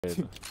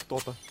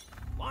Кто-то.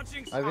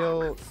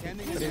 Авиал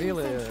привил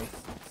и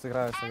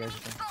сыграю с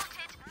авиазиком.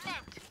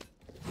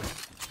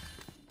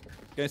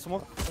 Can you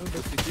smoke?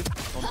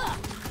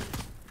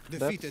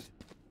 Defeated.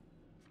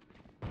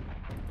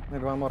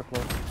 Maybe one more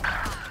close.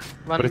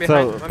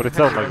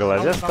 Прицел на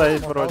голове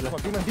стоит вроде.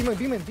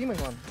 Beaming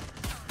one.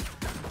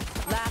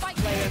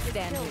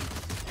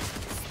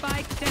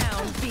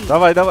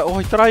 Давай, давай,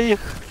 ой, троих.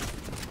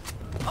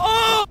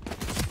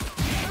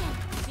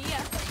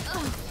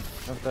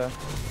 Это...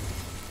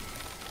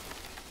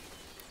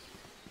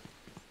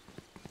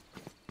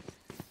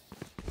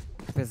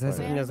 Если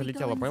бы у меня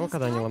залетело, понял,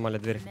 когда они ломали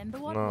дверь?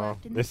 Ну,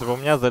 если бы у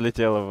меня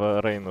залетело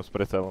в Рейну с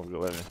прицелом в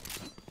голове.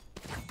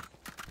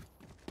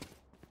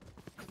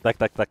 Так.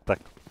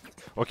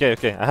 Okay,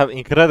 I have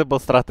incredible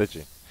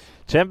strategy.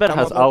 Chamber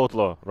has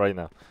outlaw right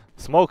now.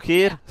 Smoke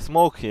here.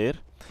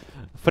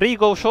 Free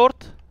go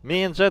short,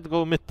 me and Jet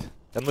go mid.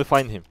 And we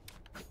find him.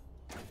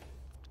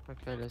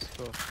 Okay, let's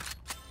go.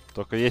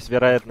 Только есть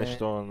вероятность,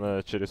 что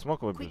он через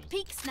смок выбежит.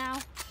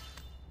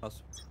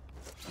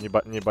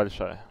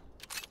 Небольшая.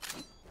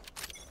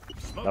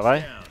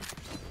 Давай.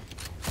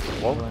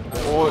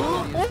 Ой.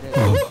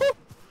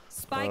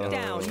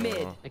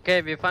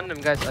 Okay, we found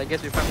him, guys. I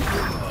guess we found him.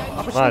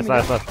 Nice.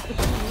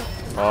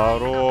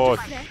 Хорош.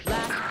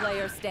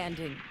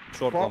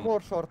 One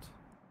more short.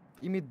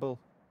 И mid был.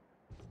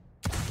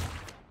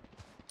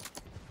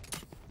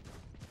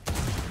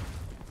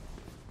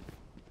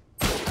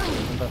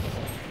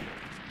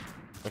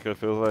 Okay,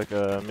 feels like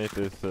mid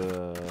is.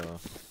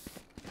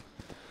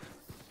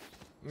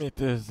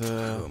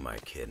 Who am I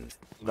kidding?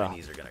 Да. My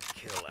knees are gonna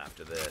kill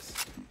after this.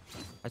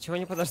 А чего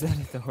не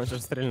подождали-то? Он же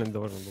стрельнуть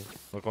должен был.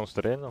 Ну, он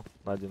стрельнул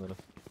на один раз.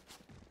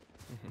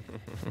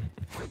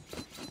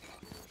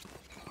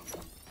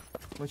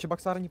 Ну,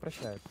 Чебоксары не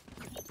прощают.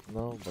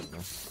 Ну,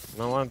 блин.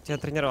 Ну, тебе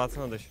тренироваться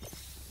надо еще.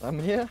 А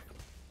мне?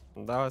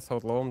 Да, с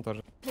аутловым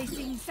тоже. Ты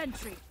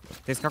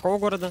из какого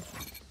города?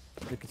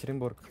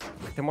 Екатеринбург.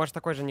 Ты можешь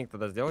такой же ник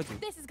тогда сделать?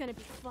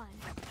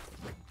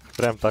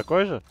 Прям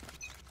такой же?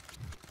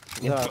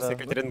 Нет, Да, просто да.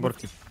 Екатеринбург.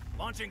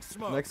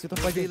 Next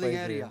светофор.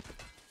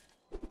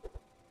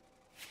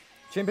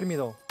 Чембер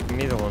мидл.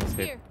 Мидл он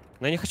стоит.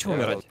 Но я не хочу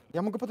умирать.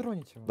 Я могу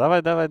подронить его.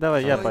 Давай,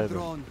 я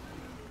пойду.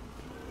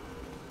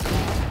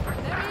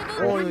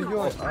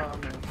 Ой-ой-ой.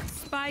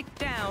 Spike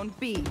down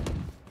B.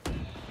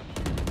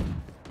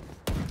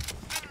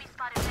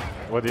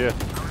 Вот я.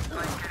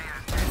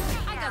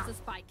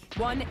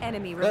 One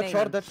enemy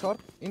remaining. Dead short.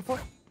 Info.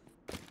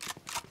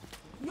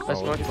 I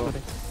smoked for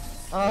it.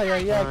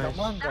 Ай-яй-яй,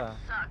 команда.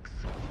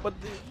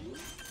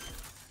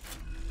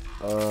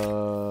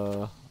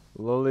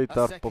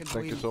 Lolita Pop,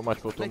 thank you so much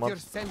for 2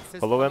 months.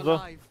 Hello, Enzo.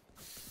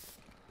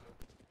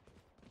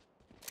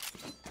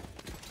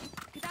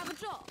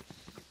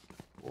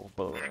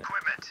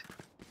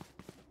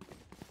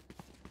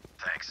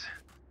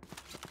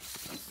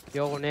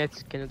 Yo,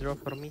 Nets, can you drop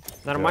for me?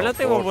 Нормально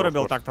ты его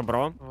вырубил так-то,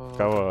 бро?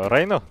 Кого?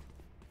 Рейну?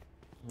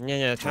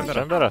 Не-не,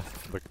 Чембера. Чембера?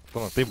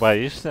 Ты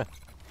боишься?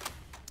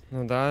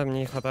 Ну да,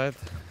 мне не хватает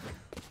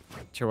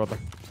чего-то.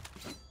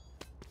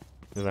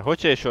 Не знаю,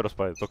 хочешь я еще раз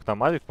пойду? Только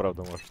там авик,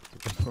 правда, может.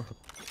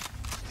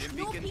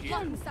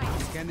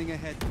 Scanning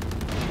ahead.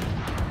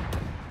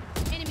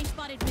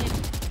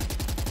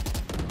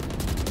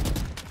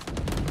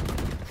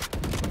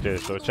 Okay,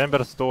 so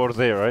Chamber's towards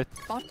there, right?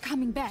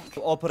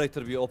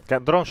 Operator, we op.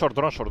 Drone short.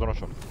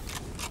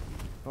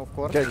 Of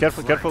course.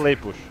 Careful A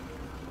push.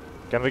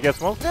 Can we get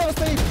smoke?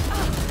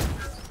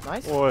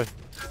 Nice. Ой.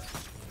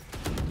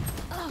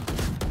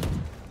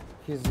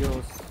 He's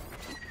yours.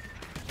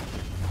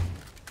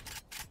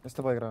 Я с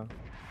тобой играю.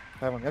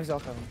 Heaven. Я взял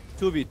Heaven.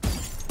 2 beat.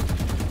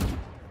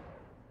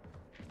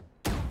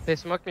 They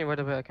smoked me,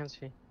 whatever, I can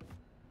see.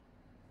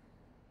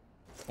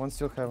 One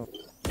still Heaven.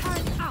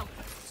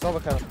 Снова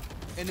Heaven.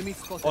 Enemy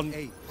spotted on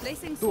A.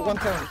 Placing Two, one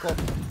Heaven. Close.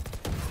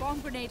 Bomb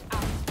grenade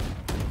out.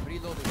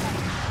 Reloading.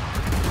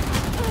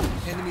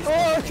 Enemy О,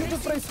 spotted что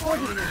тут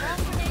происходит?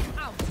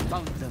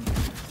 Found them.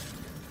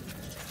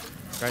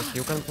 Guys,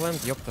 you can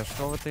plant, ёпта,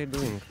 что вы ты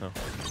doing now?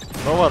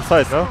 No one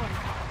side, no?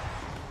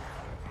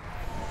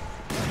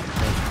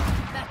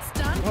 That's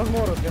done.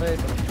 Возможно,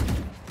 генератор.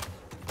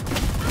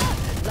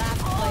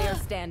 Last player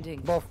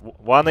standing. Both.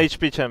 1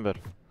 HP Chamber.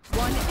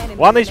 One enemy.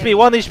 1 HP,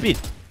 1 HP!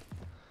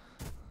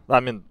 I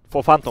mean,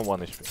 for Phantom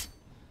 1 HP.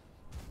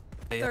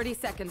 30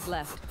 seconds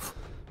left.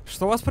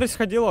 Что у вас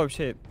происходило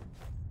вообще?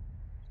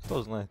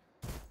 Кто знает.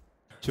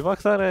 Чувак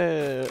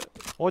старый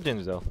Один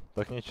взял.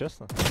 Так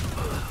нечестно.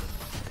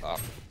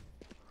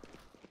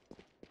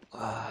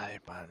 Ай,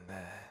 блин.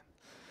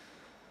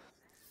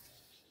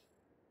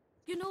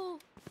 You know,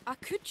 I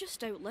could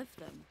just outlive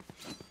them.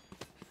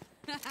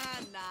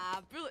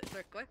 Nah, bullets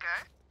are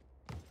quicker.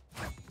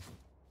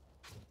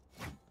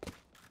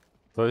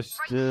 То есть,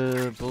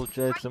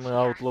 получается, мы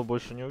Outlaw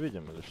больше не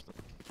увидим, или что?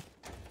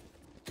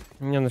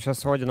 Не, ну сейчас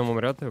с Одином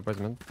умрет и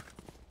возьмет.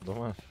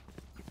 Думаешь?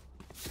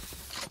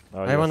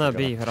 I wanna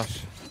be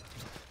rush.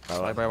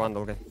 Давай. Bye one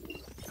долго.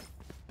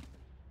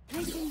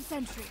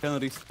 Can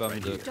respam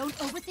the... Don't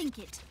overthink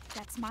it.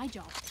 That's my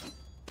job.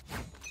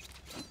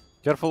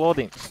 Careful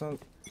loading. So,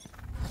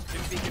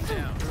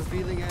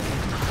 Revealing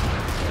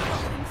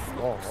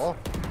enemy. ого,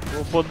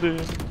 Господи.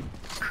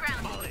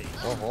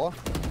 ого.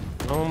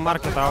 Ну,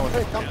 маркет аут.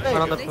 Hey, come play.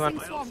 Рано Placing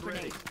swarm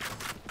grenade.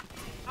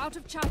 Out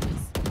of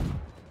charges.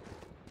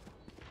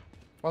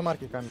 One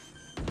market coming.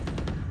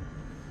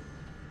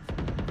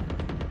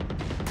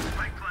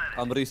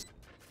 I'm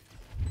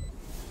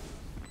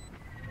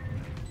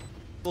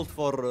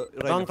for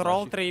Don't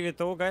roll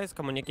 3v2, guys.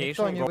 Никто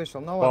Communication. не Go.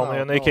 вышел. No one out, no one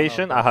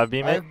Communication, out. I have B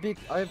I mid. have big,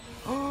 I have...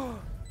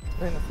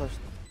 Рейна флеш.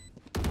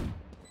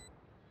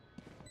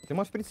 Ты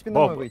можешь, в принципе, на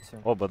мой Оба. выйти.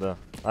 Оба, да.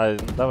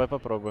 Давай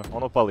попробуй.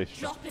 Он упал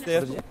еще. Drop in a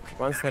Подожди.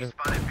 One serve.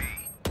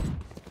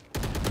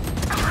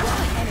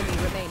 Enemy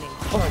remaining.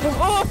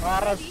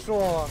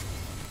 Хорошо.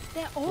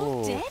 They're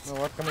all dead? Ну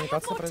вот, I have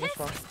коммуникация more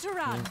произошла. tests to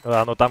run.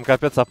 А, ну там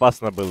капец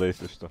опасно было,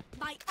 если что.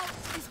 My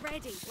ult is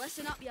ready.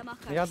 Listen up, you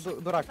muckers. Я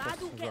дурак If I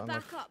don't get просто.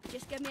 back up,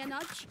 just give me a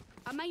nudge.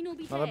 I might not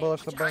be Надо dead, было,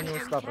 just чтобы они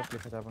like уста a recap. прошли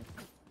хотя бы.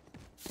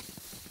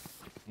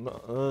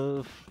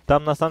 Ну,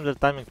 там на самом деле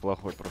тайминг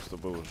плохой просто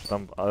был уже.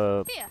 Там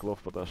Клов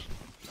подошел.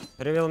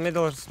 Reveal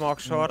middle, smoke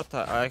short.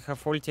 I have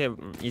ulti.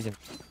 Easy.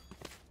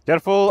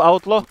 Careful,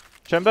 outlaw,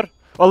 chamber.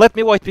 Oh, let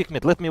me white pick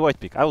mid, let me white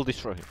pick. I will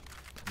destroy him.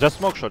 Just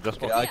smoke shot, just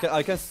smoke.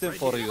 I can sim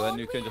for you and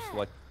you can just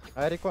watch.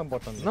 I recon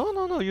bottom.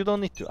 No, you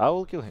don't need to. I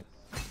will kill him.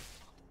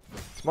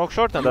 Smoke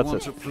short and that's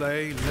it.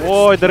 play?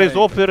 Oh, there is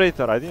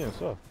operator. I didn't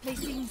saw.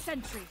 Placing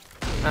sentry.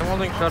 I'm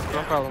holding short,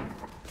 no problem.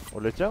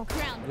 Улетел?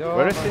 Ground. Ё-моё.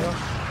 Where is he?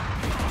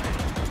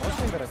 Можешь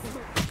не играть?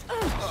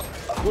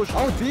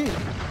 Аут, би!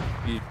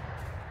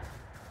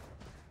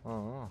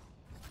 Oh.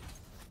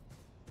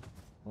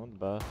 Not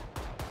bad.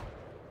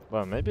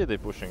 Well, maybe they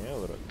pushing A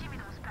already.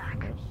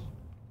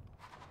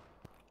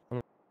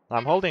 Yes.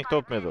 I'm holding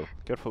top middle.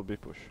 Careful B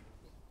push.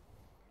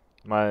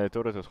 My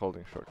turret is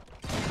holding short.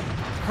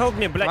 Help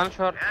me, блядь. One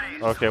short.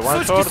 Okay,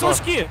 one Сучки, short, one,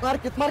 сучки!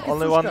 Маркет, маркет,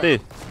 only сучка! one B.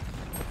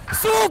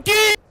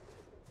 Суки!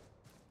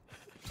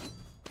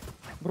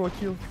 Бро,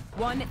 килл.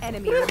 One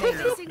enemy remaining.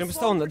 Placing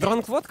Brimstone, swarm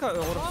drunk grenade. vodka?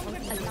 Or... Swarm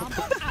grenade. Alarm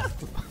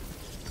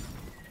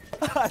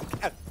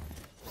out.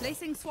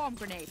 Placing swarm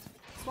grenade.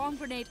 Swarm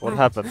grenade. What out.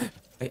 happened?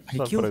 I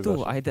Что killed two.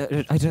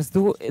 произошло? I just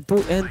do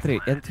two entry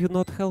and you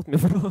not help me,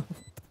 bro.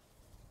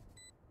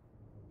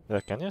 Yeah,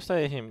 can you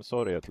say him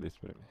sorry at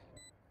least, baby?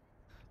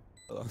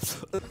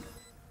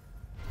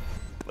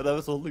 But I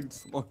was holding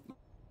smoke.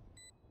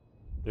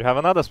 You have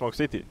another smoke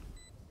city.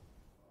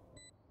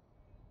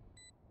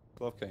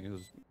 Glove can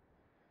use.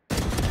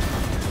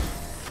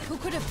 Who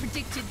could have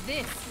predicted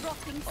this?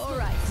 Rotting All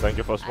right. Thank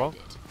you for I smoke.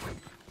 did.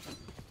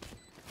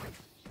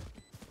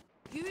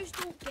 Yous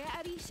don't get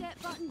a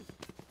reset button,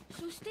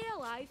 so stay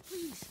alive,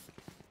 please.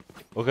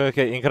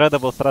 Okay,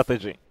 incredible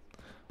strategy.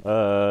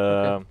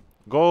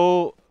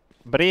 Go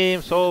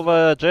Brim,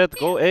 Sova, Jet,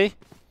 go A.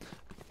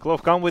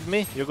 Clove, come with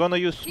me. You're gonna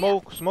use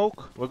smoke.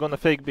 We're gonna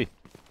fake B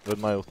with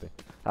my ulti.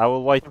 I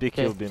will white pick,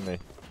 Okay. you'll be me.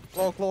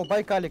 Клоу,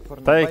 бай калик for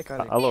me, бай Take,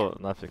 калик. алло,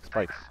 нафиг,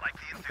 spikes.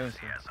 Thank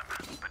you.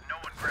 But no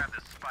one grabbed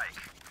the spike.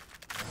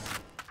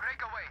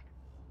 Break away.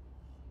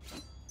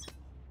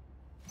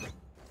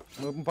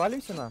 Мы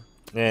палимся на?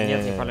 Не, Нет,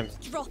 не, не не. палимся.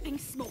 Dropping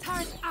smoke.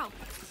 Turret out.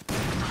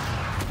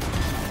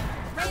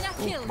 Reyna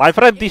killed. My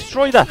friend,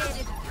 destroy that!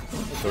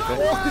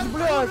 Ох ты ж,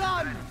 блядь!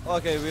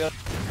 Okay, we are.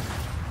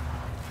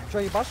 Чё,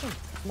 ебашим?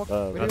 Смог?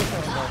 Да, Вырежем,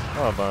 да.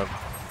 Oh, but...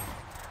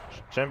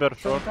 Chamber,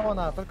 Что, short. никого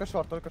на, только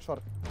шорт.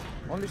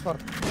 Он лишь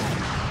шорт.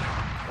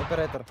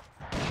 Оператор.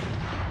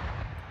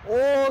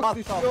 Ох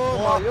ты ж,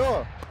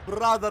 ё-моё!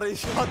 Brother, he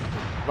shot.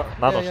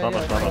 На нож.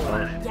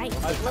 Yikes.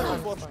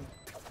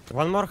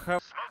 One more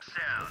have.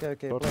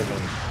 Окей, Short play.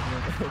 again.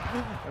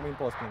 I mean,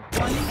 posting.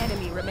 One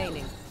enemy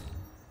remaining.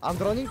 I'm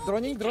droning.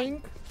 Droning.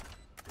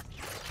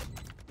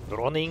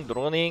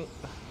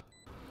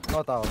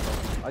 Not out.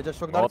 I just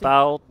shock Not darting.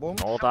 out. Boom.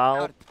 Not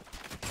out.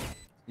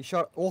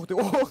 Еще. Ох ты ж.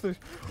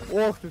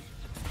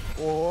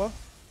 Ого.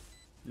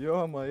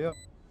 Ё-моё.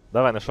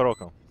 Давай, на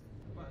широком.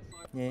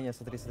 Не,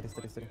 смотри.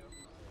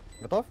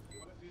 Готов?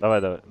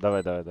 Давай.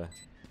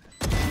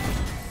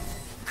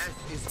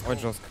 Ой,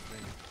 жестко.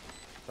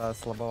 Да,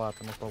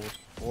 слабовато, мы получше.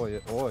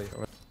 Ой.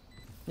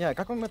 Не,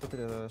 как вам этот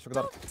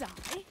шокдар? Don't die.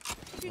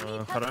 If you need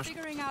help Хорошо.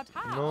 figuring out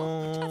how,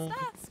 Ну, just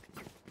ask.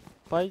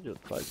 пойдет.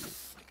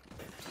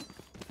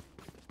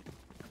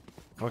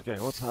 Okay,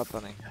 what's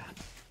happening?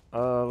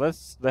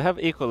 They have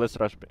equal, let's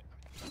rush B.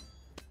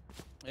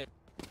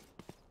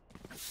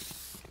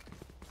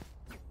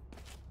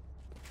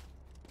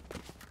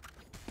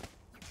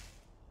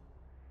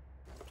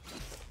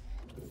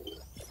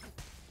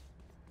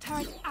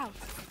 Turret out.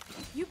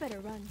 You better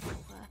run,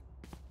 Silva.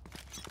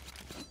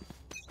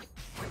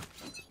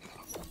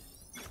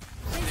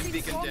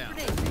 Placing swarm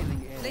grenade.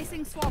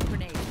 Placing swarm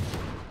grenade.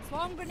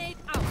 Swarm grenade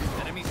out.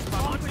 Enemy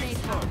Swarm grenade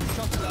out. Be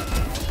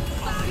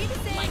the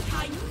same. Like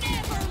I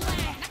never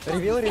left.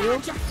 Reveal. Your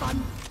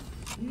fun.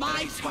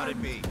 My spotted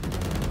turn. me.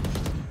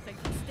 Think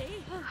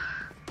stay.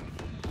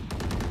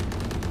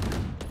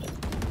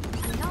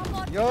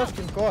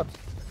 Ёшкин кот.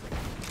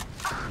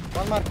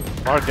 One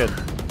market. Market.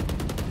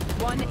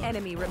 One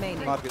enemy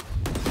remaining. Market.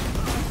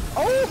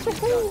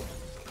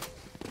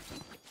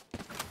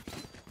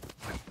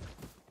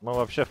 Мы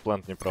вообще в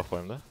плант не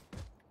проходим, да?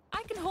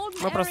 I can hold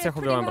my Мы просто area всех pretty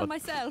убиваем, well брат.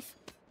 myself.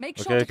 Make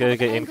sure Okay, to okay, cover okay.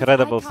 the angles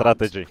Incredible I can't.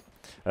 strategy.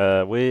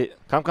 We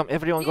come,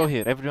 everyone go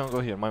here. Everyone go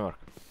here. My mark.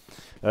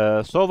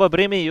 Sova,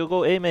 Brimmy, you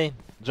go A main.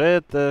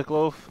 Jet,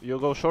 Clove, you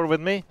go short with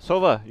me.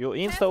 Sova, you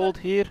insta ult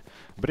here.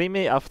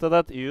 Brimmy, after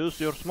that you use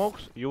your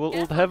smokes. You will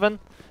ult heaven,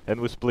 and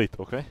we split.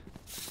 Okay.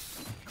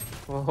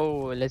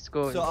 Oh, let's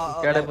go. So I'll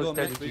Incredible go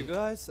mid for strategy. you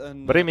guys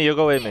and... Brimmy, you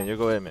go A main. You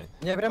go A main.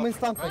 Не, прям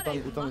инстант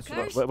и то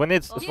сюда. We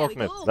need Here smoke we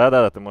mid. go.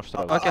 Да, ты можешь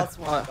сразу. Okay. I'll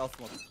smoke, I'll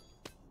smoke.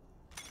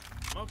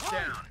 Smoke's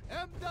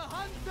down.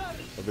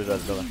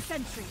 Побежать, давай.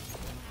 Sentry.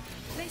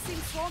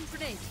 Placing swarm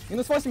grenade.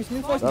 Минус 80,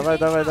 минус 80.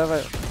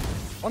 Давай.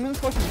 Он минус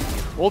 80.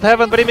 Ult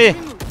heaven, Brimmy.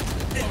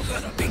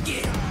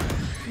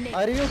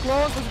 I reveal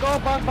close, let's go,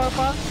 back. Boom,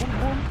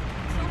 boom.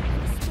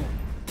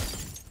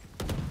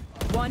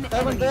 One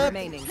Seven enemy dead.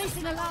 remaining.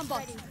 Placing alarm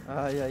bot.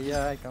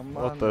 Ай-яй-яй, Вот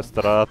команда. и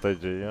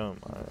strategy,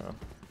 ё-моё.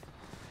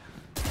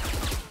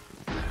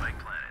 Spike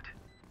planted.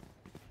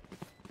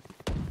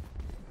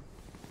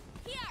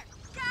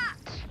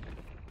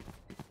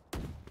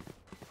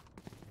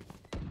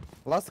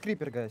 Last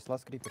creeper, guys,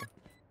 last creeper.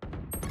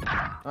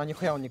 А,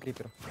 нихуя он не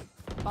крипер.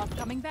 Bot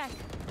coming back.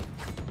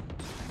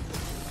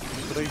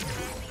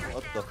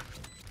 What the...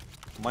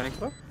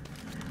 Minecraft?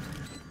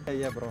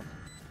 Yeah, bro.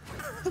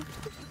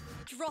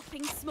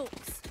 Dropping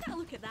smokes.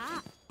 Look at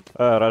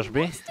that. Rush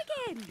B. Missed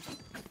again.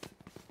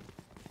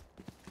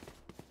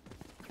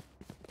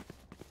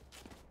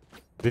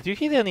 Did you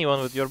hit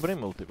anyone with your Brim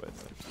ulti, by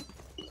the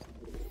way?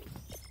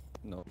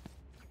 No.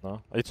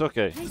 No? It's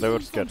okay, they were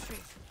scared.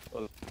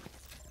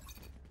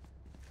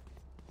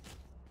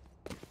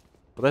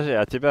 Подожди,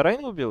 а тебя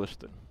Рейн убила,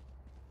 что ли?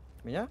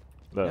 Меня?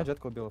 Да. Меня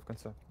джетка убила в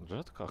конце.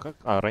 Джетка? А как?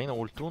 А, Рейна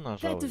ульту The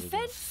нажала. видимо.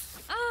 defense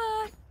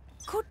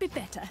could be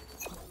better.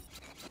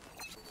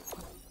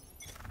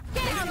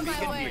 Get out of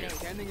my way.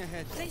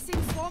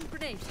 Placing swarm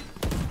grenade.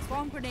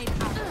 Swarm grenade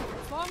out.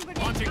 Swarm grenade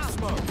Launching out.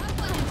 smoke.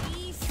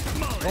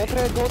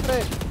 Go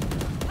trade.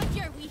 What's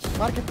your wish?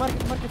 Market,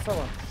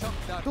 Sova.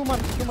 Two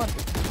market.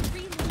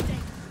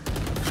 Reloading.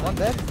 One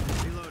dead.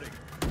 Reloading.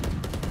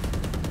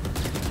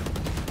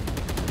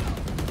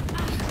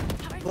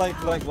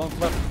 Flank, one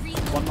flank.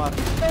 One mark.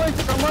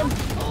 Давайте, команд!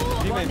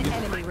 One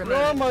enemy remaining.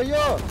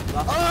 Ё-моё!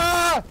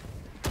 А!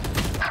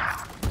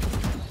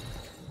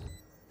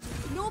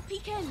 No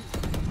peeking.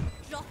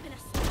 Dropping a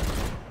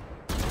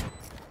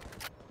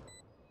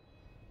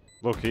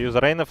Look, he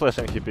used Reyna flash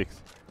and he picks.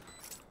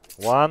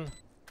 1,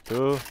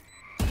 2,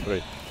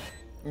 3.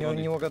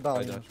 Не угадал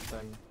Пойдёшь.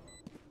 немножко.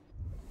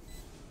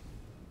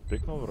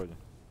 Пикнул вроде.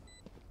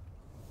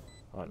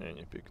 А,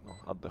 не пикнул.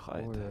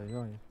 Отдыхает.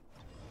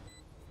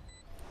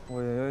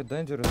 Ой-ой-ой,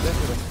 dangerous.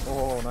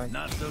 О, найс.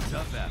 Not so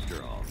tough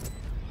after all.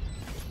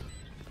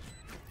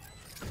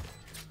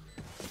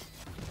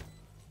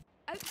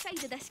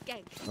 outside of this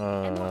gig.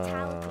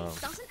 Immortality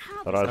doesn't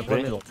have Rush as B.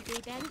 many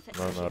day-to-day benefits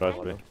as No, you rush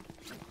think. B.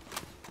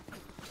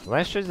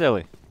 Знаешь, что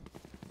сделай?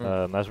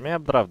 Нажми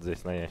апдрафт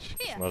здесь на ящик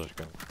с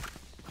ножиками.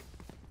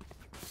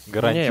 Не, я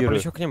Гарантирую.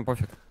 полечу к ним,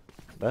 пофиг.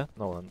 Да?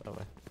 Ну ладно,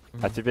 давай.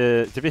 А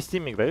тебе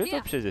стимик дают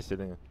вообще здесь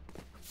или нет?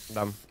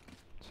 Да.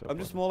 Всё, I'm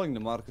just понял. smalling the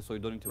market so you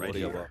don't need to Right worry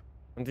here. about.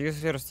 And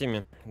use your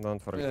Steam, don't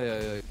forget.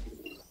 Yeah.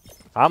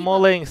 I'm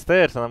mulling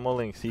stairs and I'm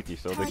mulling city,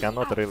 so they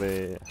cannot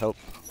really help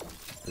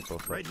people.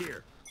 Right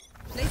here.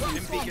 Placing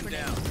Him swarm beacon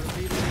grenade. down.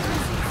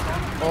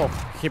 Oh,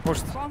 he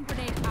pushed. Swarm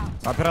grenade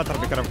out. Operator,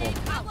 be Swarm careful.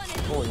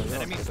 grenade out.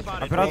 Enemy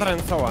spotted. Operator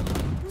and Sova.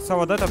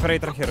 Sova, that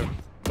operator here.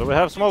 Do we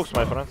have smokes,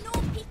 my friend? No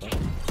peeking.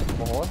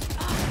 Ого.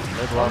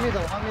 Mid One one.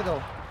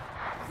 middle.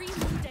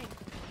 Reloading.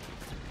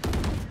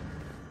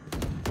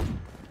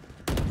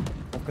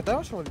 Он в КТ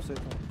ушел или все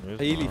это? Не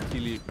Heal знаю. it,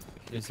 heal it.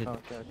 А,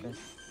 окей.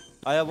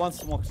 I have one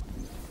smoke.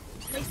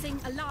 Placing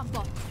alarm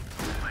bot.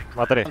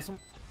 Смотри. Guess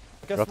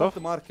Готов? smoke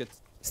the market.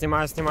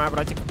 Снимаю,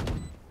 братик.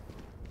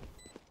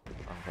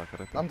 А,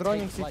 закрыто. I'm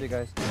droning city,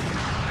 guys.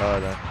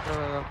 Давай, да.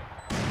 No.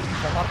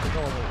 Там марку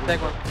голову. Take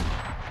one.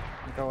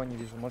 Никого не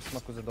вижу, может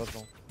смоку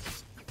задоджил.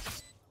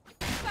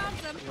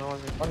 Found them. No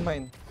one. On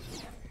main.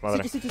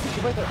 Смотри. City,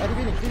 wait,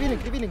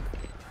 revealing.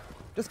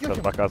 Just kill Сейчас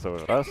him.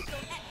 показываю. Раз.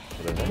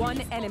 Подожди.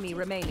 One enemy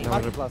remaining.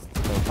 Market last.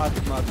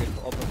 Market,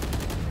 open.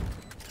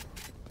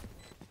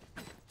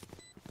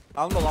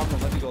 I'm low,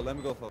 let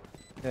me go for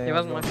Yeah, He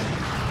wasn't go. one.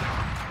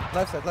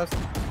 Left side. Ну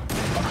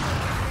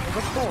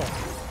за что?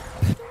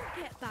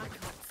 Get back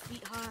up,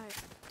 sweetheart.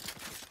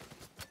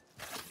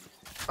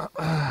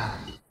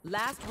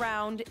 Last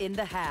round in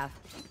the half.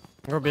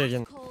 Go B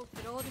again. Call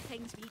for all the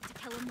things we need to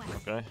kill him with.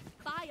 Окей.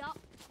 Buy up.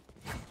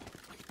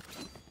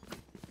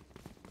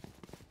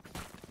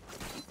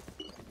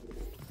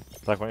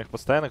 Так, у них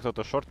постоянно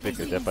кто-то шорт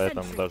пикает, я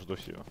поэтому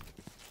дождусь его.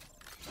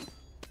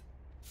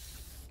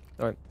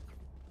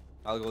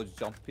 I'll go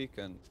jump pick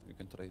and you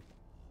can trade.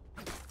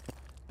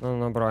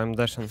 No, bro, I'm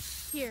dashing.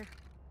 Here.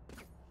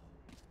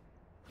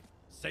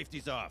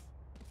 Safety's off.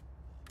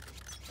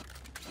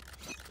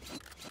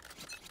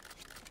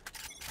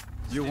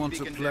 You want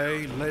to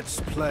play? Let's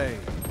play.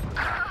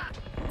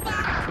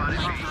 Back like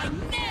I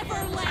never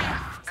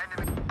left.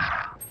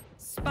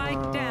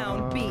 Spike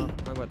down B.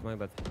 My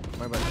bad.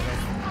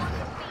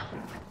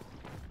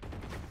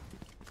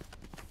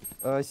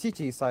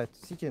 City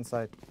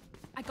inside.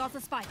 I got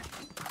the spike.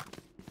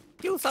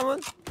 Kill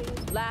someone.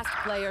 Last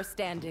player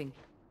standing.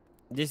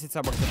 10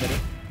 сабок забери.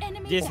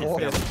 Enemy 10 О,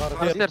 прям.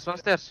 One stairs, one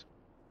stairs.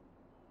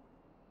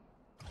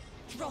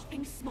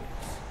 dropping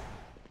smokes.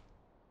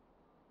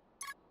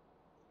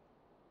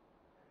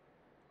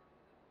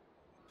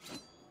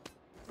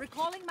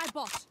 Recalling my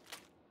bot.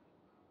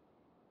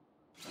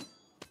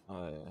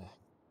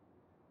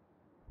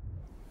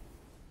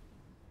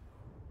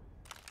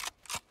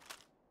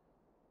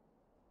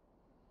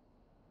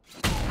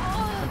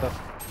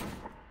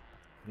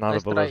 Надо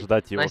Nice было try.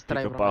 ждать его Nice try,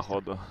 пика bro.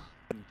 походу.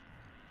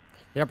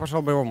 Я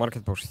пошел бы его в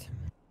маркет пушить.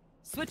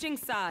 Switching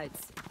sides.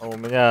 А у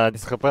меня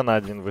 10 хп на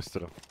один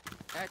выстрел.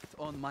 Act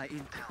on my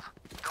intel.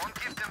 Don't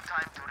give them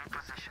time to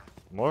reposition.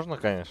 Можно,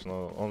 конечно,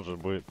 но он же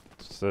будет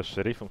с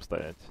шерифом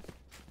стоять.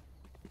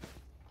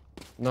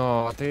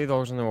 Но ты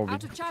должен его Out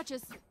убить. of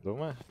charges.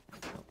 Думаешь?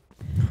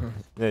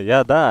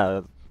 Не,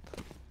 да.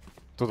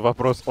 Тут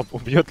вопрос,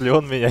 убьет ли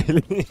он меня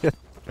или нет.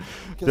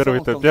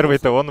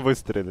 Первый-то он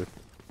выстрелит.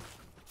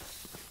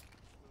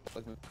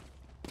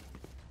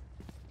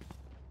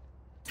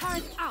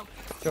 Turret out.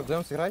 Че,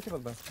 вдвоем сыграете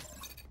под Б?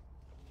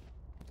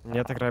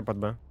 Нет, играй под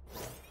Б.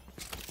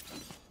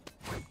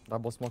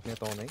 Дабл смок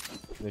нет он,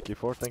 Никки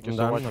Фор, thank you so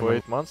Да, much for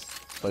нормально. 8 months.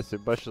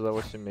 Спасибо большое за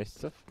 8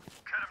 месяцев.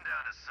 Cut them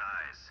down to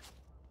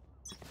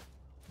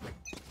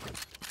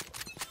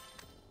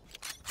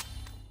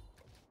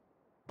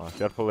size.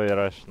 Careful A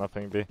rush,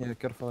 nothing B. Yeah,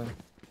 careful.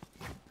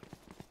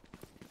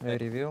 Hey,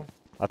 reveal.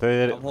 А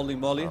ты... I'm holding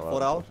Molly, А, 4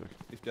 ладно, out, пофиг.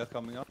 if they're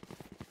coming up.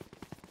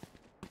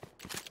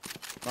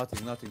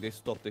 Nothing, they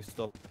stop.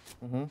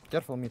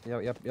 Careful mid,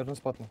 я же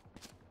спотну.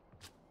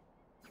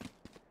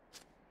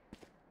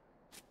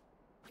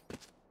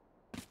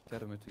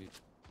 Get him to eat.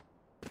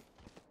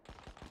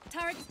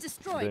 Turrets They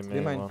destroyed.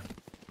 main main. one.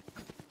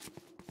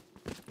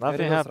 Nothing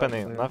Reveal's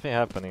happening, right, nothing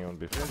happening on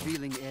B.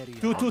 Revealing area.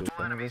 Two.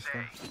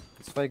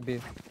 It's fake B.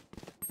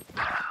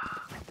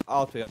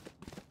 Out here.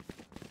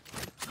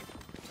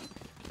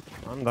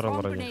 Андер Bomb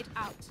вроде. grenade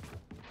out.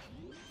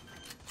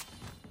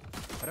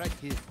 Right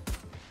here.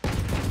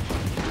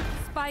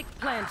 Spike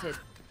planted.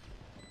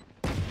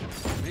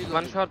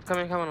 One shot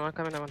coming, one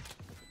coming.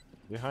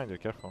 Behind you,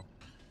 careful.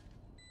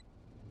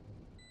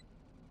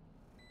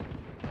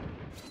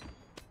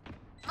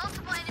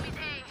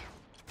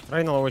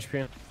 Рейна лоу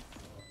HP.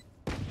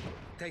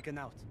 Taken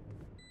out.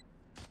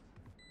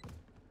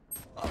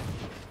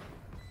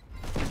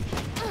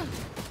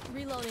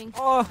 Reloading.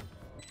 О!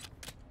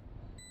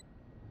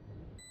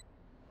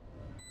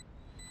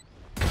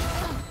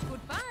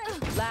 Goodbye.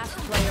 Last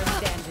player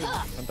standing.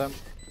 And then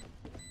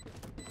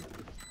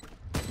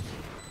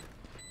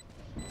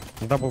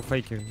Дабл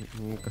фейки.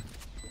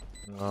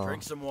 No.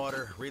 Drink some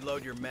water,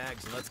 reload your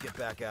mags, and let's get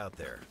back out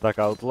there. Так,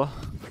 outlaw.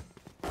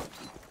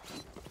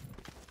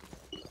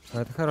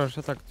 Это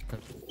хорошая тактика.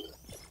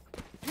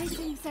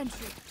 Placing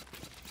sentry.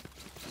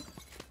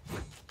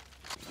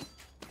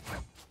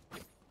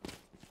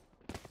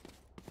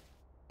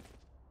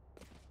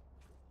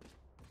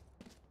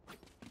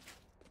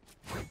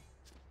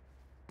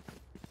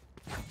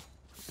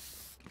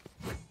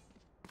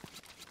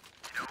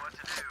 You know what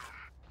to do.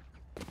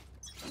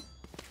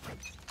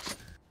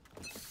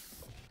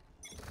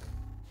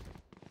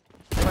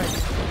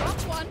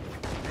 Got one.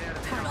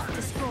 Turret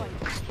destroyed.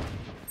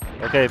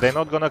 Okay, they're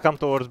not gonna come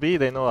towards B,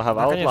 they know I have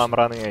Да, outlaw, I'm конечно.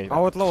 running A.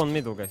 Outlaw on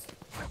middle, guys.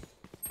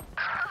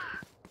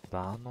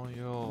 Да ну ну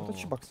ё. тут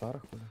чебоксары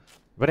хули.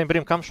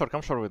 Brim, come short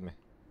with me.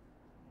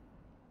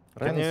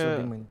 Рейна you- still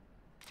B main.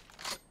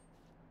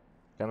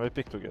 Can we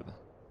pick together?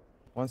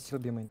 One still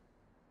B main.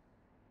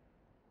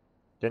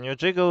 Can you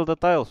jiggle the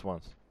tiles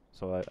once?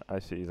 So I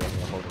see them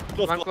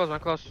holding. One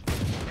close.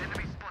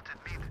 Enemy spotted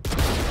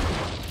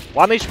mid.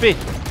 1 HP!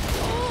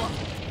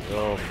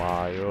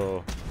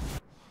 Ё-моё.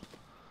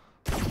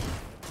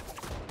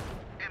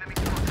 Enemy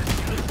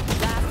spotted.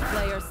 Last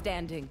player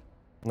standing.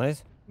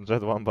 Найс.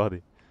 Jet one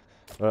body.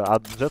 А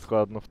джетку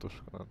одну в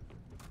тушку надо.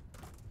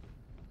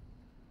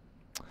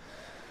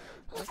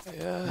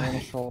 Он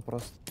ушел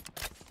просто.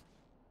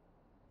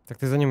 Так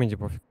ты за ним иди,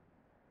 пофиг.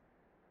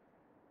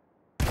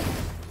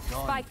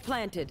 Spike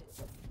planted.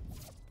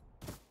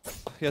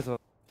 Here's a...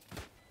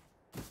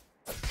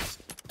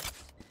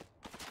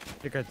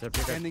 Пикать тебя,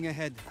 пикать. Standing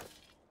ahead.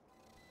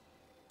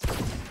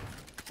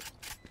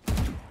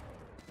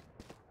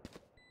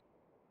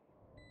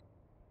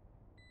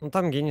 Ну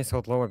там гений с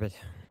Outlaw опять.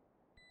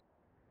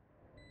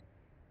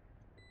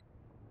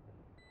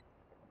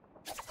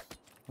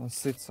 Он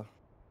сытся.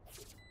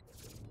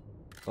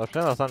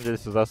 Вообще, на самом деле,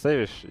 если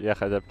засейвишь, я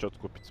хотя бы что-то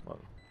купить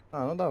смогу.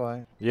 А, ну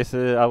давай. Если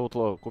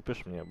Outlaw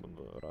купишь, мне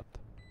буду рад.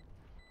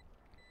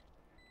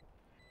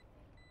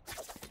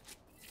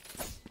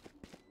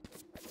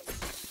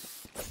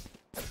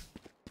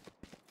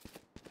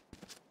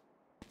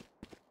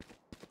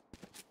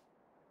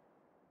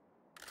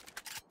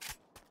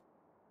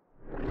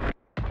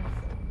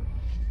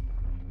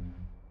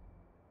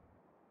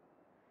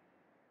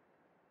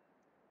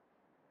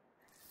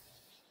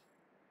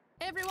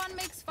 Everyone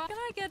makes fun. Can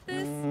I get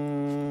this?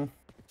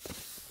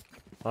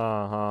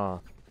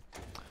 Ага.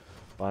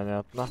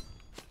 Понятно.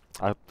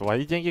 А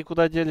твои деньги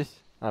куда делись?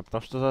 А,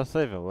 потому что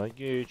засейвил.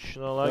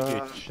 Логично,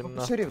 логично.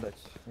 Ну, шериф дать,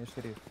 не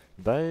шериф.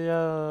 Да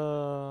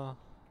я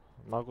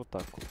могу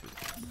так купить.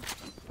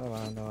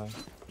 Давай, давай.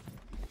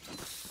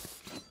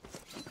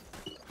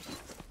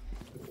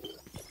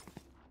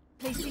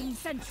 Placing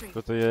sentry.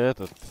 Кто-то я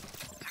этот.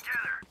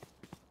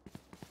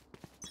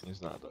 Не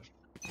знаю даже.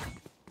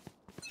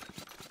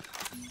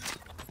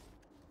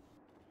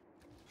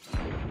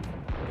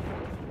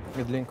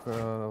 Mid-link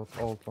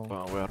outlaw.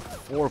 Wow, we are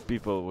 4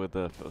 people with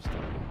the first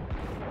one.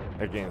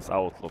 Against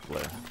outlaw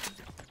player.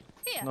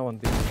 Here. No one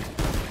beat.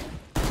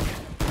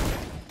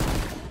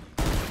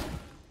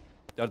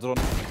 They're drone.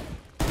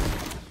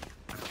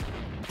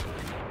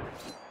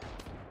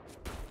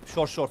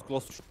 Short,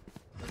 close.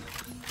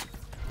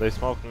 They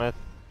smoked mid.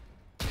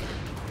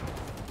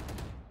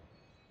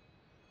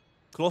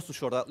 Close to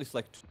short, at least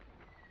like.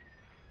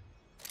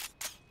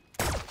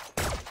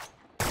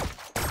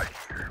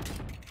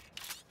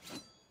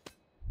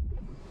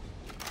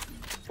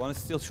 One is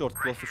still short,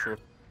 close to short.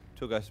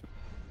 2 guys.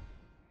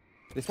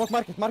 They smoke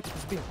market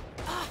is B.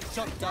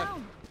 Shot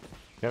down.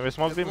 Can we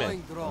smoke B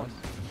mid?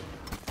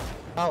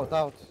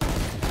 Out.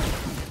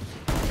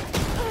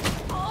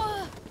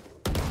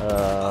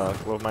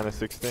 Glove minus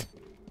 60.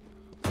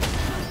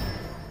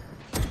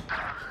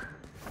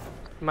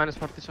 Minus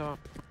 47.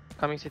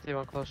 Coming city,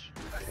 one close.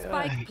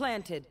 Spike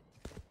planted.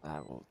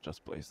 I will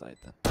just play side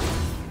then.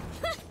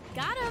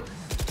 Got him.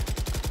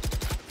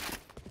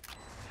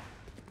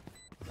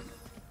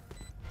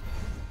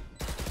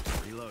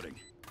 Reloading.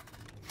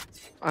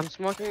 I'm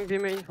smoking B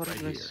main for Right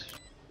this.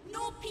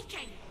 No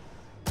peeking.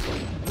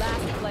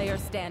 Last player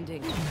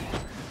standing.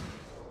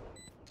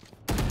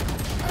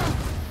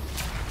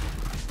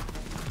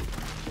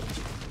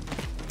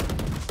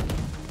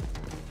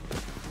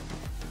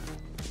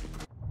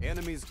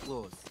 Enemies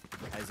close.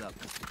 Eyes up.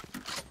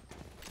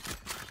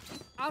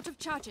 Out of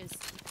charges.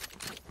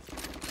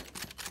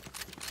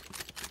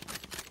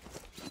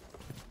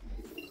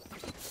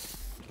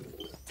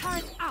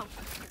 Turret out.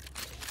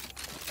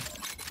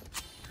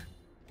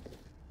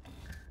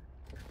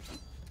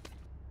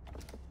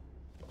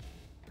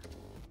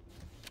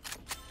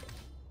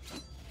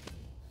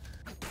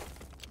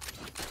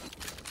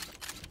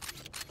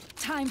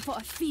 Time for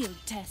a field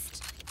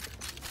test.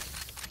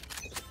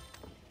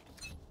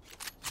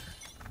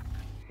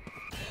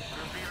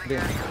 B.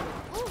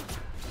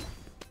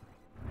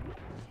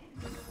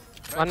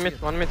 One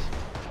mid.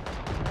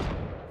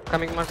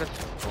 Coming market.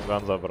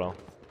 Gun забрал.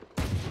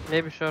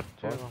 Maybe short.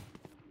 Nice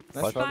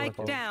Spike shot, Spike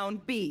Michael.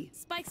 down B.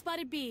 Spike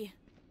spotted B.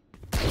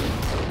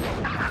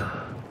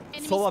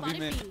 Enemy Solo B spotted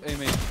main. B. A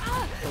main.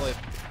 Solo.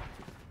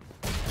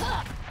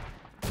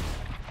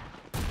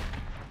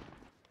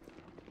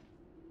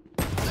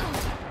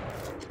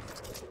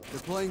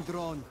 Deploying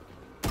drone.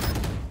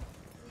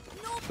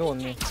 Two on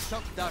me.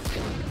 Shock down.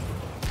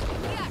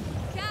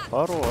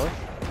 Хорош.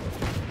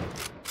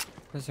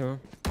 Спасибо.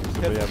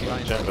 Это я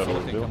Behind. Chamber Solo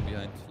can убил. come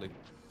behind. Like.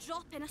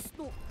 Drop in a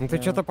smoke. Ну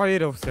ты что-то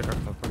поверил все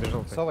как-то,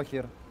 побежал ты. Sova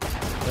here.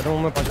 Я думал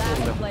мы пошли,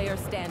 Last да. player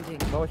standing.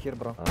 Sova here,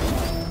 bro.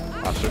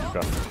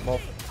 Ошибка.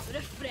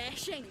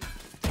 Refreshing.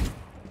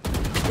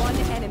 One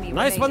enemy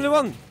Nice, remaining.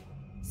 1v1!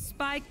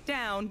 Spike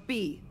down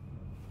B.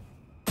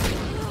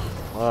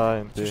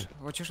 А, НТ.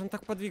 Вот чё ж он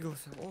так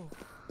подвигался? О,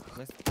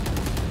 nice.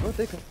 Go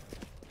take it.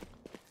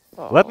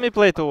 Let me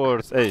play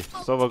towards A.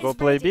 Sova go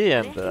play B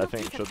and I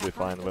think it should be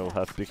fine. We'll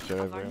have picture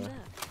everywhere.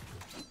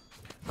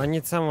 I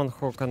need someone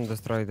who can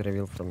destroy the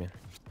reveal for me.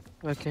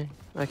 Okay,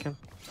 I can.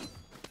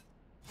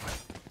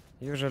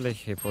 Usually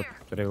he put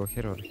reveal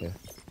here or here.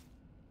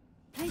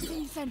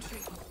 Placing sentry.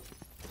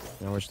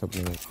 Я вот чтоб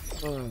не...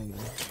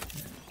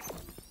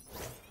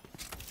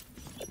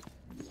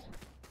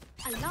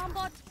 Alarm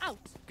bot out.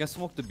 You can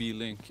smoke the B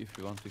link if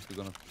you want, if you're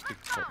gonna pick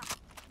shot.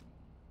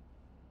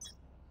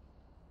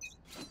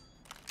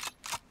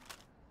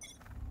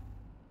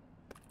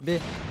 B.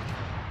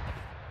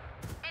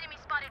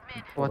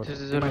 What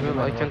is the reveal?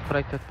 I can't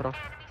break it, bro.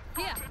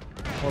 Here.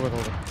 Hold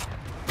it.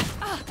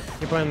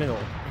 He playing middle.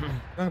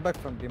 Going back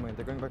from B main.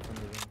 They're going back from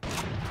B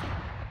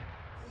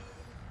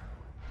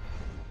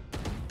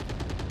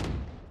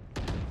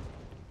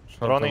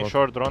main. Running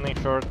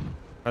short.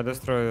 I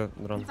destroy the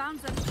drone. Found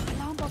them.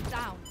 Alarm bot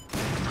down.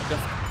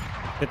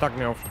 He tag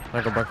me off.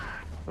 I go back.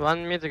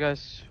 One mid,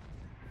 guys.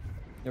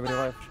 You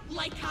revive.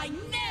 Like I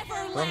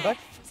never Run back.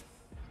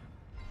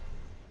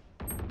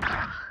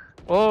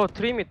 Oh,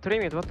 3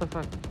 mid, what the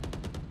fuck?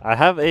 I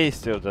have A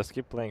still, just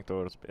keep playing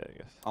towards B, I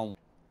guess. Ow.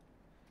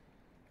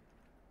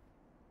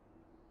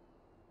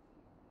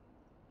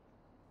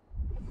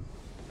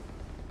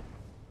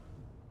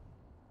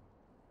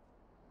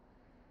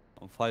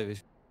 On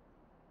 5-ish.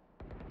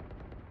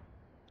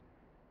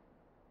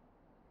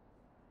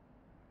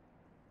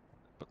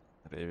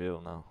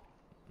 Reveal now.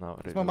 No,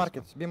 reveal. Small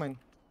market. B main.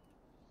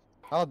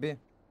 Out B.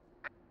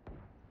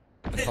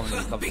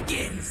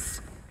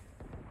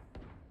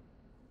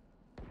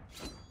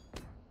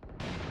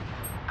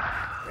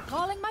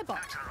 Calling my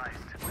bot.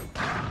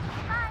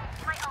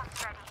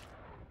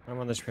 I'm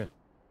on HP.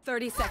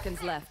 30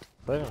 seconds left.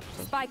 Дай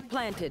Spike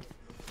planted.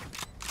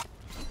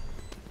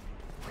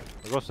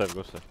 Go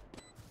save.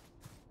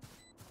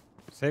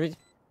 Сейвить?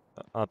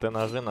 А, ты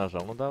ножи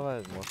нажал? Ну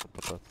давай, можешь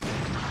попытаться.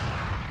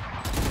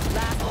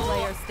 Last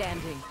player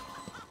standing.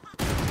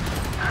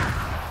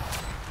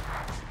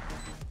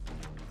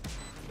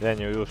 Я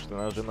не увидел, что ты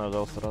ножи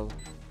нажал сразу.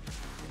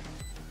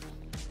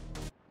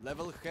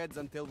 Level heads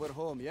until we're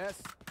home, yes?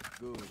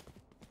 Good.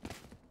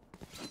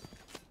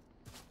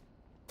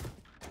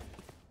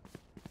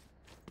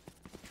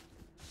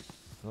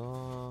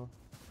 Ну,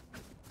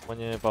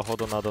 мне,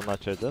 походу, надо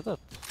начать этот,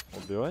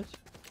 убивать.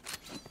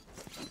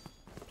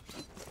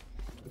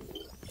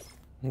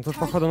 Ну тут,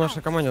 походу,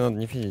 нашей команде надо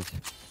не фидить.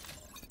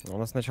 У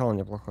нас начало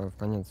неплохое, в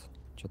конец.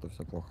 Что-то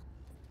все плохо.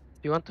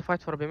 You want to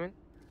fight for B-main?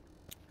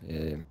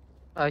 И...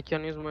 I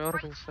can use my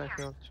organs if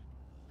you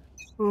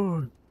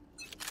want.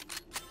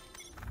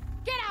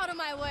 Get out of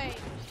my way.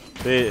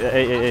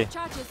 Эй.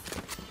 Charges.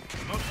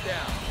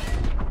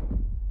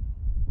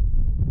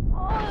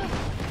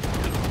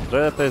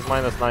 Jet is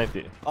minus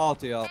 90.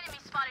 Alt, yeah.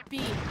 B.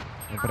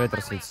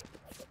 Оператор сидит.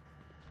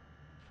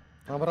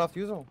 А Враф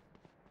юзал?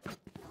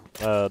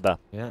 Да.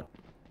 Я...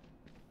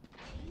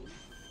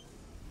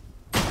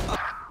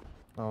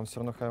 А, он все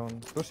равно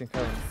heaven. Pushing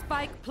heaven.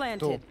 Spike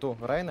planted. Ту.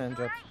 Рейна и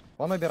Jet.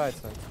 Он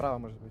убирается. Справа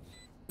может быть.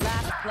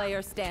 Last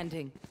player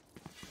standing.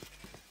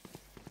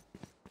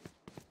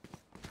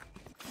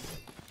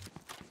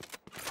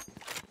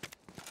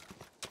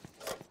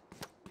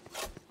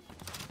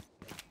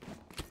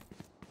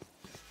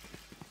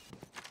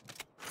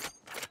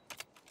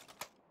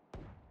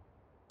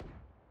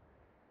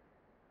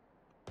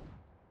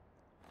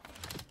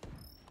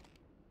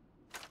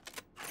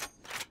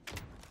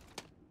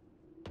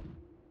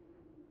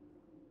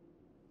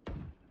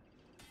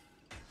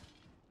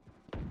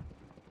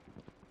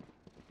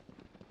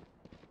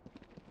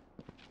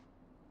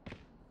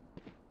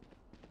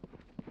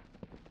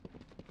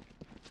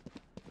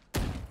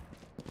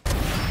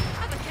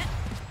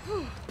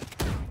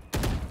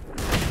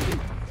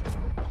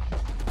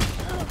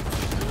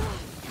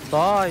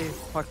 Die,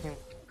 fucking.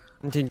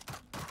 Okay,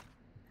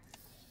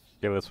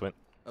 let's win.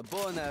 A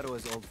bow and arrow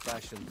is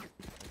old-fashioned,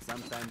 but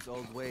sometimes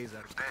old ways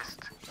are best.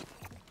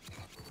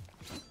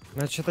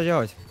 Надо что-то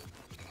делать.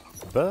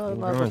 Да, Не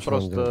надо понимаю, что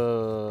он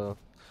просто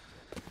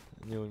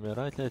не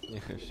умирать от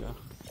них и все.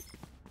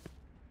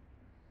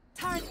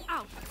 Turret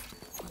out.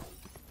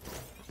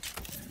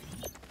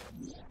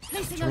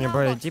 Placing Что, мне alarm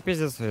бы bot. идти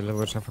пиздиться или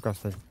лучше АФК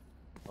встать?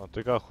 А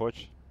ты как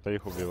хочешь, ты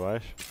их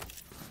убиваешь.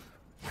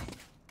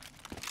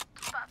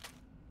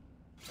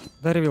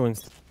 Да, ревил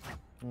инст.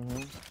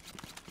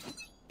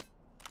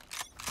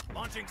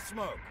 Launching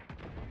smoke.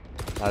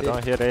 I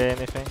don't hear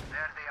anything.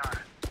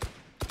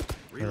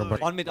 Reloading.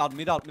 One mid.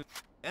 Enemy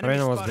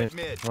Рейна was spotted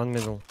mid. mid. One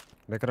middle.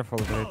 Be careful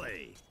with it.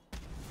 Volley.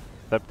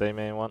 Tap they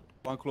main one.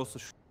 One close to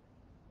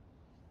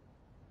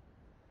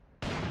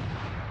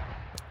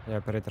Я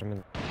оператор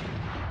мид.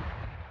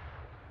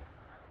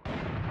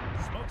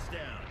 Smoke's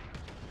down.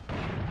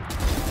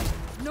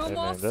 No Hey,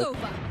 more man, that-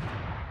 sofa.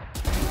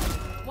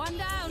 One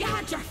down. You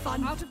had your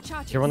fun. Out of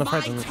charges. You wanna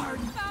fight My him? turn.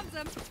 Found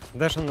them.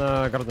 Dash on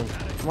garden.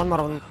 One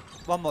more, one.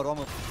 One more.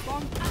 Bomb.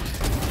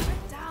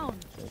 Down.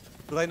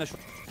 Reyna shoot.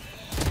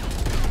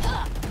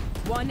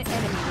 One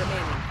enemy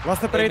remaining.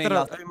 Last main, operator.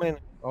 last. Main.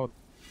 Out.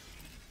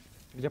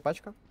 Где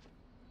пачка?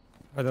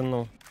 I don't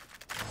know.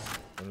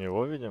 У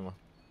него, видимо.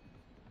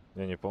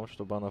 Я не помню,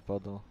 чтобы она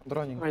падала.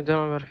 Дронинг. I don't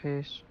know where he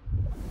is.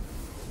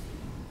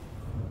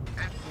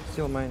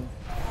 Still main.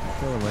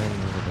 Kill main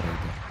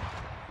operator.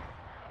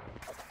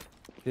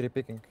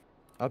 Перепикинг.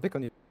 I'll pick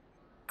on you.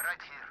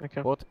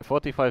 Okay.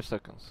 45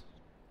 seconds.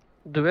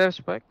 Do we have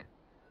spike?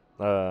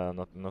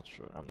 Not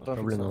sure. I'm not Don't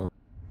sure. think so.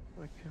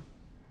 Okay.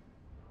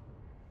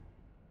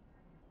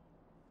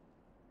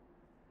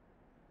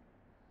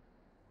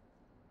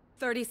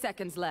 $30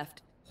 seconds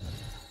left.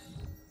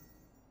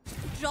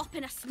 Drop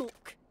in a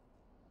smoke.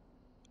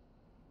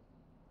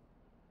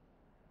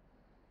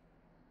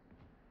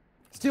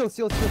 Still.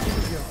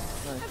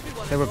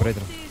 Nice. Save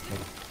operator.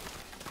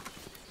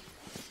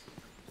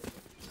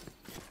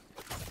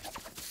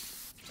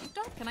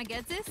 Stop. Can I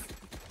get this?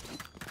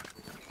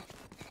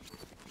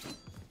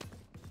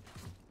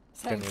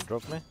 Can you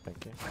drop me?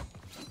 Thank you.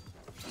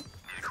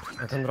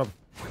 I can drop.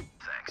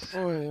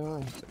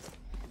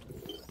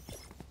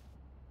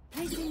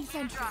 Placing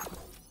sentry.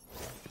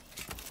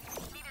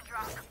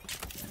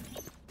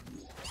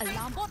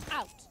 Alarm bot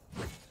out.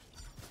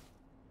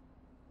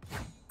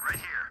 Right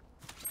here.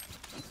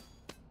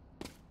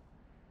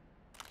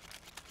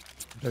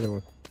 Really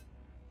good.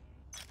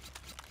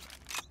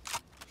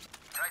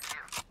 Right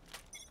here.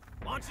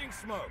 Launching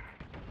smoke.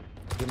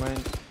 Be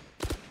main.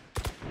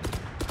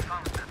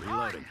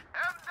 Reloading.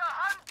 I'm the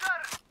hunter.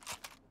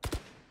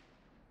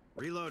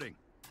 Reloading.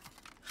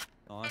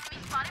 Nice.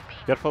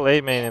 Careful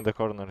A main in the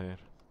corner here.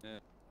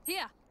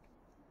 Here.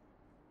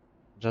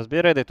 Just be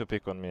ready to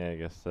pick on me, I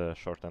guess.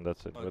 Short and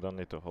that's it. We don't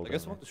need to hold I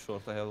guess on me. one is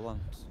short. I have one.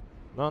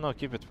 No,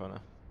 keep it for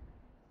now.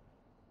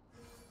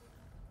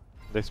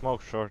 They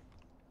smoke short.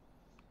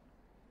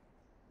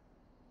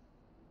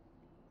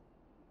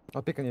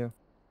 I'll pick on you.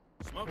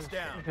 Smoke's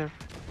down. Okay.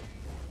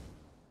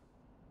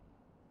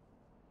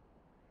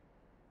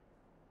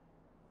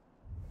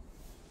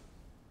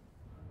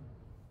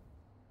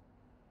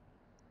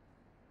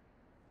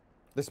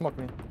 They smoke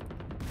me.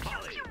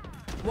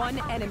 One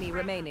enemy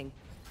remaining.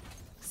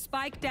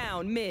 Spike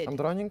down mid. I'm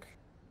droning.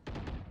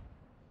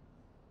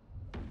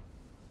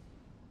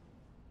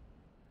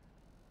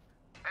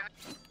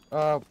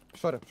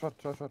 Short.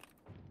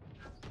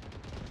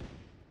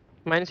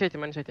 Minus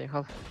 80,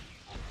 half.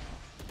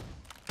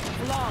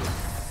 Long.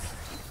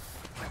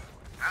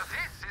 Now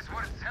this is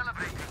worth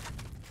celebrating.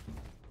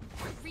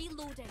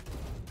 Reloading.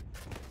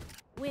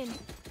 Win.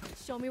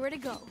 Show me where to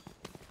go.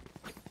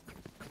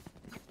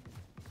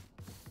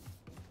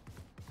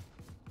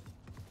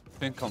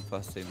 Can come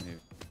fast in here.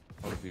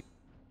 All of you.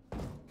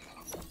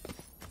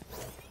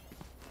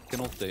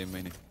 Can ult aim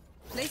many.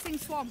 Placing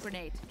swarm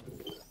grenade.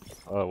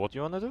 What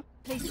you wanna do?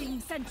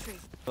 Placing sentry.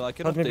 But I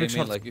cannot me aim pick in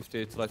shots. like if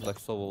they try like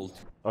so old.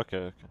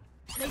 Okay.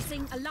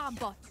 Placing alarm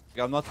bot.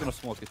 I'm not gonna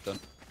smoke it then.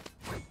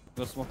 I'm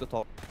gonna smoke the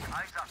top.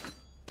 Eyes up.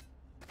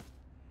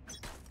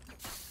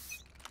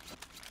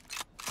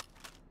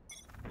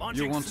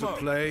 You want to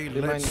play?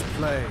 Be Let's mine.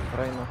 play.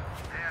 Rhino.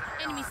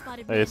 Enemy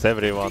spotted. Hey, it's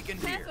everyone.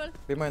 Careful.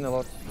 Be mine a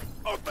lot.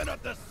 Open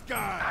up the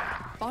sky.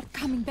 Bot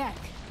coming back.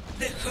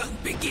 Nice.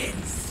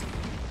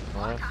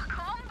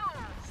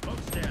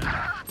 Smoke's down.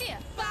 Here.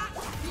 Back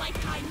like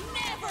I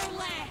never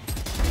left.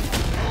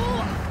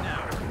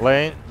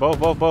 Lane.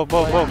 Both.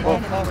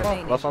 Enemy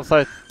remaining. Last on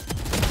side.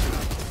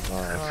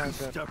 Okay.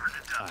 Stubborn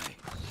to die.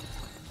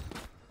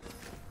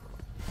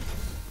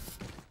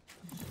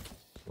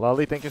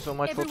 Lali, thank you so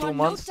much for 2 Everyone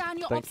months. note down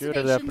your Thank you,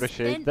 really observations,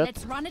 appreciate then that.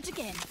 let's run it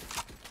again.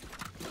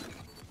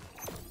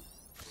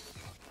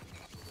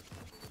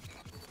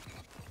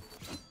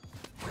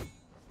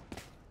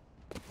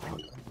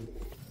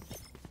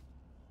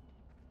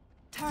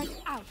 Turret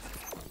out.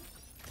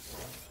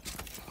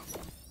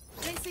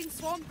 Placing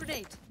swarm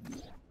grenade.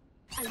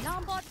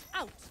 Alarm bot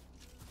out.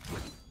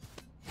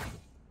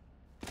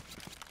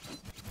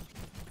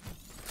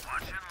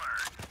 Watch and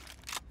learn.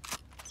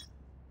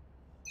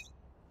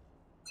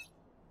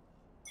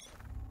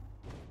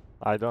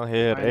 I don't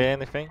hear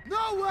anything.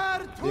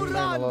 Be mine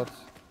a lot.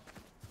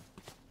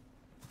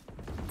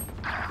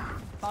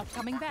 Bot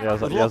coming back.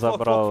 Я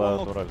забрал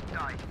Walk. турель.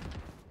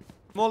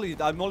 Molly,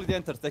 I'm Molly the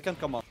enters. They can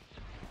come out.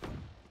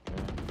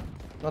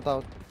 Not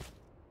out.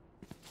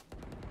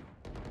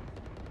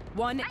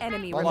 One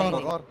enemy One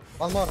remaining. more.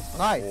 One more.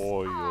 Nice.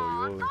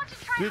 Ой-ой-ой.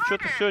 Ты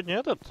что-то сегодня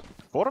этот?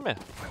 В форме?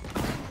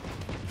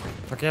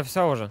 Так я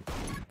все уже.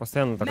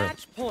 Постоянно такой.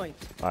 Match point.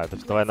 А, это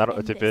ж твоя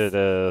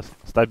теперь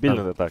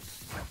стабильно ты так.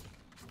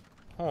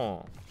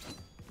 Хм.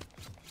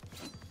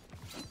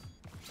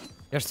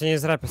 Я ж тебе не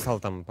зря писал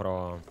там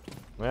про...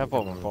 Ну я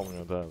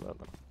помню, да.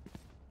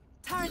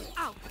 Turret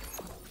out.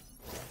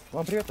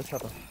 Вам привет от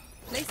чата.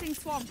 Placing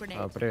swarm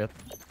grenade. Привет.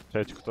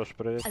 Чатик тоже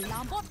привет.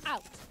 Alarm bot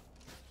out.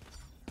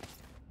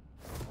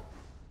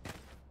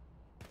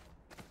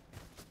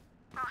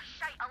 Oh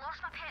shite, I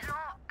lost my pet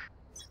rock.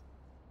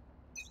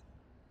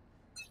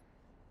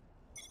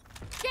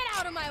 Get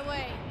out of my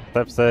way.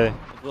 Тэп сэй.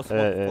 Go smoke.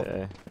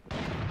 Эй.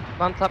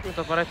 One tap mid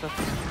operator.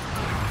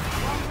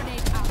 Swarm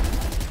grenade out.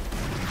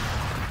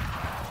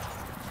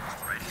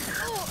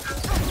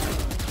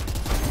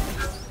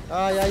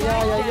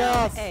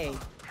 Ай-яй-яй-яй-яй. A.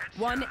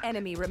 One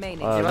enemy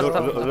remaining.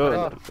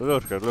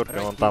 Люрка,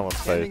 вон там вот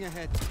стоит. Scanning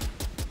ahead.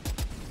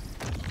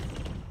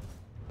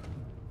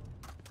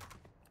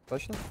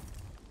 Точно?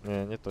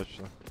 Не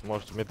точно.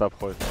 Может, мидап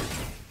ходит.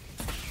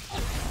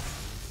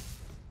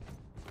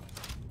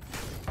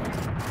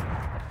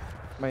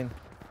 Мейн.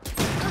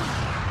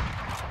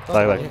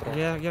 Так.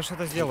 Я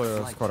что-то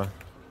сделаю скоро.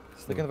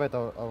 Stick and wait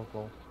our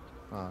call.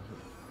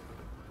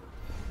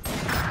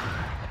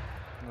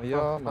 Ну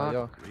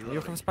ё-моё.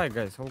 You have spike,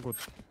 guys, all good.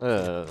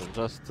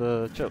 Just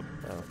chill.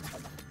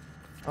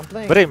 I'm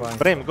playing fine.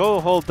 Brim, go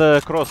hold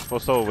the cross for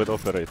so with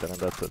operator and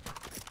that's it.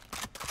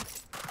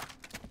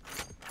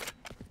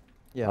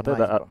 Yeah, А ты nice,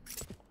 да. bro.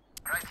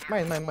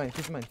 Main.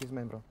 He's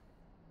main, bro.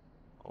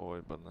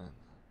 Ой, блин.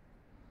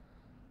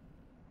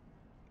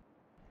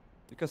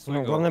 You can Ну,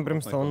 swing главное over.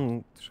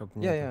 бримстоун, чтоб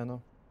не... Yeah,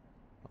 no.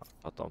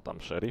 Потом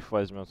там шериф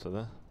возьмется,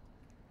 да?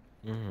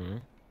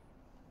 Мгм.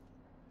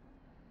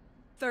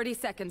 30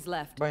 seconds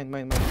left. Main.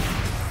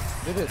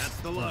 Did it.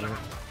 That's the lot of it.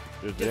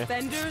 GG.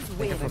 Defenders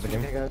win.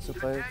 Okay, guys, who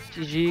played.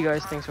 GG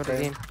guys, thanks for the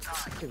game.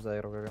 Keep the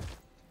aero, ГГ.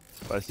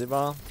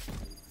 Спасибо.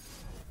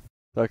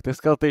 Так, ты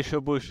сказал, ты еще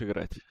будешь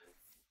играть.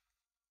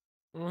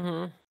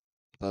 Мгм.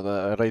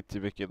 Тогда рейд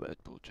тебе кидать,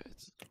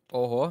 получается.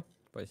 Ого,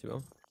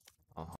 спасибо.